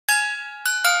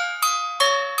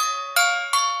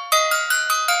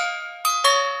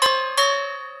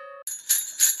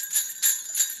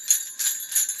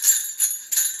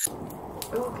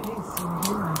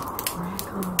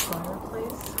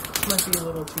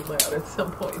little too loud at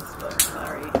some points, but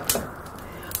sorry.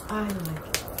 I like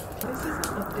it. This is an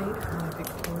update of my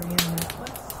Victorian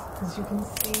necklace. As you can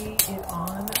see it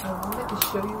on, I wanted to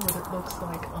show you what it looks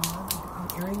like on. Get my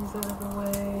earrings out of the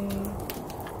way.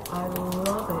 I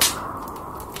love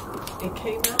it. It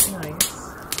came out nice.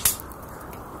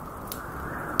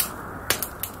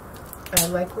 I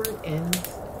like where it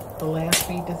ends. The last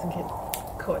bead doesn't get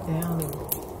caught down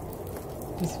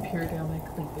and disappear down my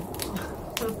cleavage.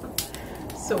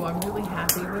 So I'm really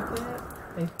happy with it.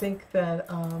 I think that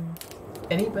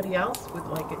anybody else would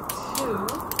like it too.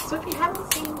 So if you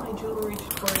haven't seen my jewelry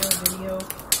tutorial video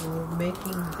for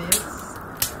making this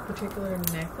particular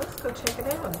necklace, go check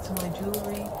it out. It's on my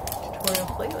jewelry tutorial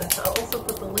playlist. I'll also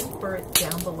put the link for it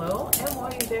down below. And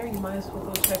while you're there, you might as well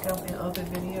go check out my other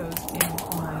videos in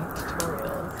my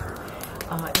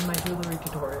tutorials, in my jewelry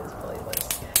tutorials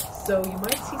playlist. So you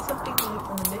might see something you might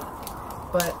want to make.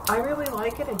 But I really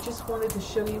like it. I just wanted to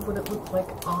show you what it looked like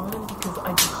on, because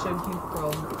I just showed you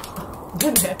from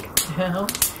the neck down.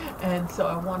 And so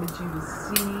I wanted you to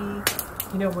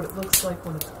see, you know, what it looks like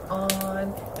when it's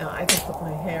on. Now I can put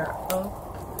my hair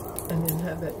up and then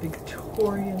have that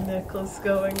Victorian necklace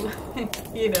going,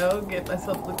 you know, get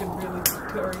myself looking really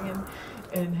Victorian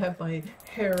and have my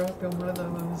hair up in one of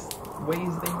those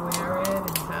ways they wear it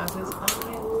and have this.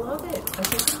 I love it. I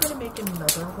think I'm going to make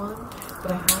another one,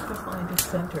 but I have to find a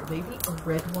center. Maybe a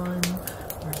red one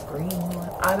or a green one.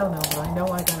 I don't know, but I know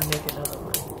I got to make another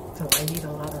one. So I need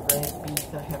a lot of red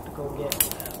beads I have to go get.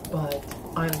 But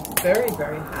I'm very,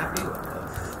 very happy with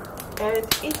this. And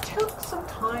it took some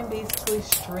time basically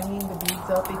stringing the beads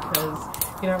up, because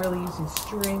you're not really using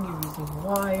string, you're using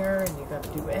wire, and you got to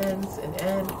do ends and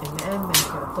end and end, then you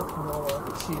got to hook them all up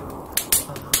to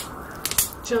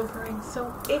jump rings.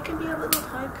 So it can be a little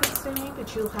time consuming,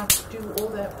 but you'll have to do all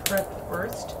that prep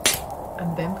first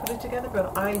and then put it together.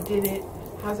 But I did it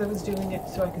as I was doing it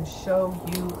so I can show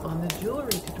you on the jewelry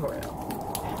tutorial.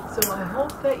 So I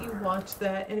hope that you watch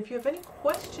that, and if you have any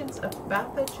questions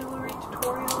about that jewelry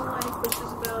tutorial, any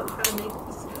questions about how to make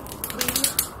this,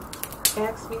 please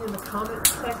ask me in the comment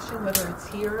section, whether it's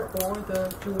here or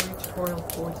the jewelry tutorial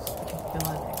for this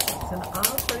particular necklace. And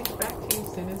I'll try to get back to you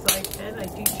as soon as I can. I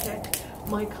do check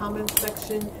my comment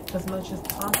section as much as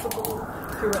possible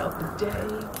throughout the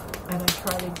day, and I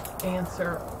try to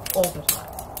answer all the time.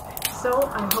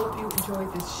 So I hope you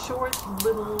enjoyed this short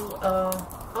little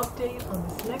update on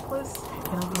this necklace,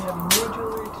 and I'll be having more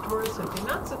jewelry tutorials. So if you're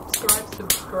not subscribed,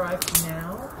 subscribe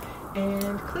now,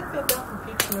 and click that bell for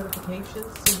future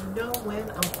notifications so you know when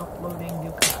I'm uploading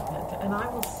new content. And I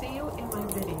will see you in my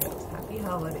videos. Happy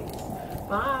holidays.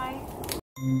 Bye.